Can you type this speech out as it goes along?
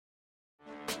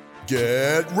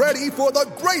Get ready for the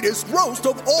greatest roast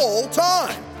of all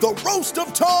time, the Roast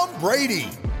of Tom Brady,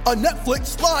 a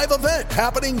Netflix live event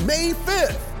happening May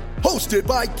 5th. Hosted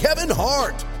by Kevin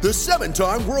Hart, the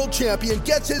 7-time world champion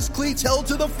gets his cleats held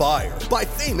to the fire by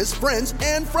famous friends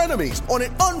and frenemies on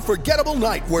an unforgettable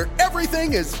night where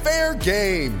everything is fair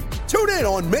game. Tune in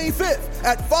on May 5th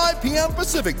at 5 p.m.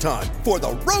 Pacific time for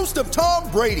the Roast of Tom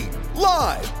Brady,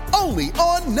 live only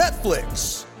on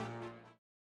Netflix.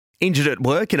 Injured at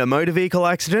work in a motor vehicle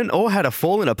accident or had a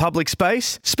fall in a public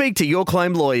space? Speak to Your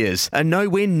Claim Lawyers, a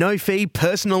no-win, no-fee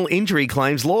personal injury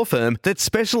claims law firm that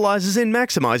specialises in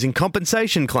maximising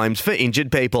compensation claims for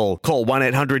injured people. Call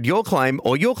 1-800-YOUR-CLAIM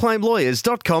or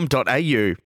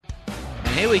yourclaimlawyers.com.au.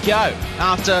 And here we go.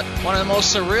 After one of the more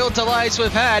surreal delays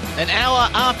we've had, an hour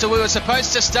after we were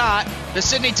supposed to start, the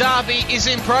Sydney Derby is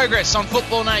in progress on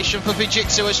Football Nation for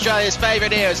Fujitsu, Australia's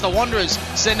favourite air, as the Wanderers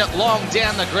send it long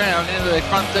down the ground into the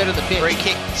front third of the pitch. Free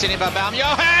kick, Sydney by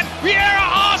Johan Riera.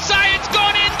 Oh, say it's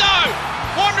gone in though.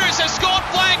 Wanderers have scored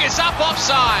flaggers up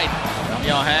offside.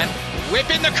 Johan whip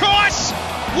in the cross.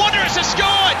 Wanderers have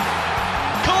scored.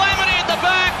 Calamity at the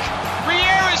back.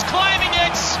 Riera's claiming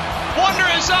it.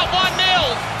 Wanderers up 1-0.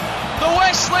 The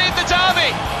West lead the Derby.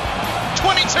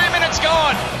 22 minutes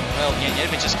gone. Well,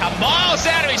 Janjetovic has come miles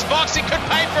out of his box. He could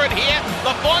pay for it here.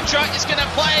 Lafondra is going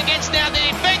to play against now the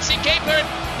defensive keeper.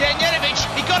 Janjetovic,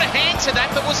 he got a hand to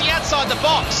that, but was he outside the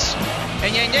box?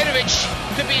 And Janjetovic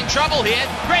could be in trouble here.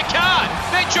 Red card.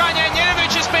 Petran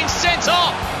Janjetovic has been sent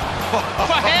off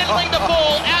for handling the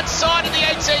ball outside of the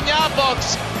 18-yard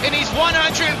box in his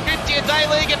 150th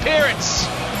A-League appearance.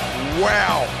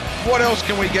 Wow. What else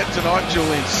can we get tonight,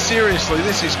 Julian? Seriously,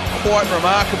 this is quite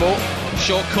remarkable.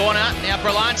 Short corner, now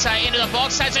Brillante into the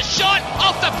box, has a shot,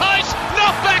 off the post,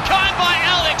 knocked back home by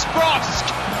Alex Brosk.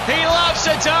 He loves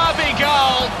a Derby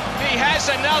goal. He has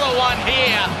another one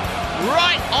here.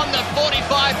 Right on the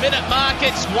 45-minute mark,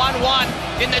 it's 1-1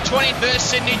 in the 21st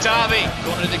Sydney Derby.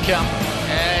 Corner to come.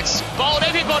 It's bowled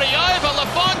everybody over.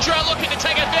 Lafondra looking to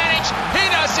take advantage. He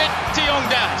does it. De Jong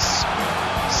does.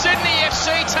 Sydney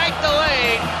FC take the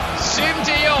lead. Sim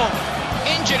De Jong,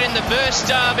 injured in the first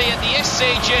derby at the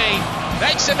SCG,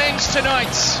 makes amends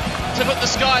tonight to put the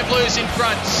Sky Blues in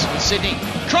front. Sydney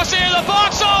crossing into the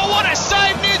box. Oh, what a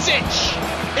save, Nizic!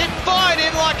 It fired in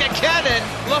like a cannon.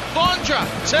 Lafondra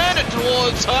turned it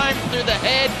towards home through the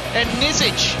head, and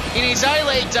Nizic, in his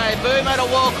A-League debut, made a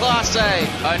world-class save.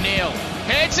 O'Neill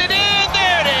heads it in.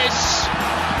 There it is.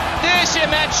 There's your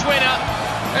match winner,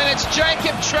 and it's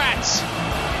Jacob Tratt,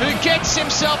 who gets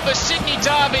himself a Sydney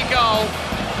Derby goal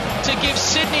to give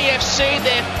Sydney FC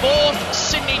their 4th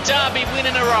Sydney Derby win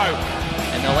in a row.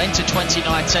 And they'll enter 2019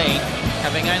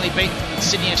 having only beaten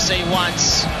Sydney FC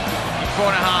once in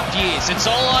 4.5 years. It's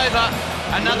all over.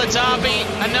 Another Derby,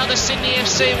 another Sydney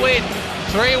FC win.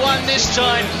 3-1 this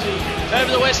time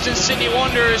over the Western Sydney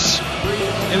Wanderers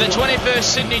in the 21st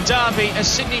Sydney Derby. A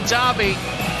Sydney Derby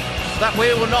that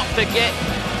we will not forget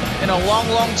in a long,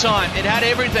 long time. It had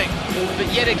everything,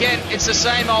 but yet again, it's the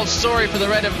same old story for the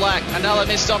Red and Black. Another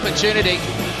missed opportunity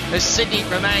as Sydney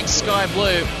remains sky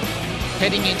blue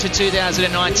heading into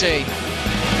 2019.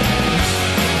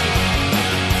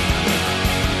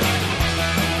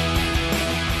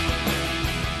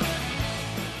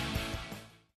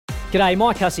 G'day,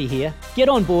 Mike Hussey here. Get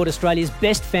on board Australia's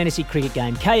best fantasy cricket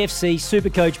game, KFC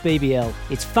Supercoach BBL.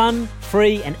 It's fun,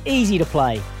 free and easy to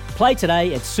play. Play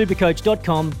today at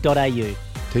supercoach.com.au.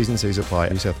 T's and C's apply.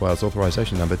 New South Wales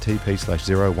authorisation number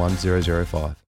TP/01005.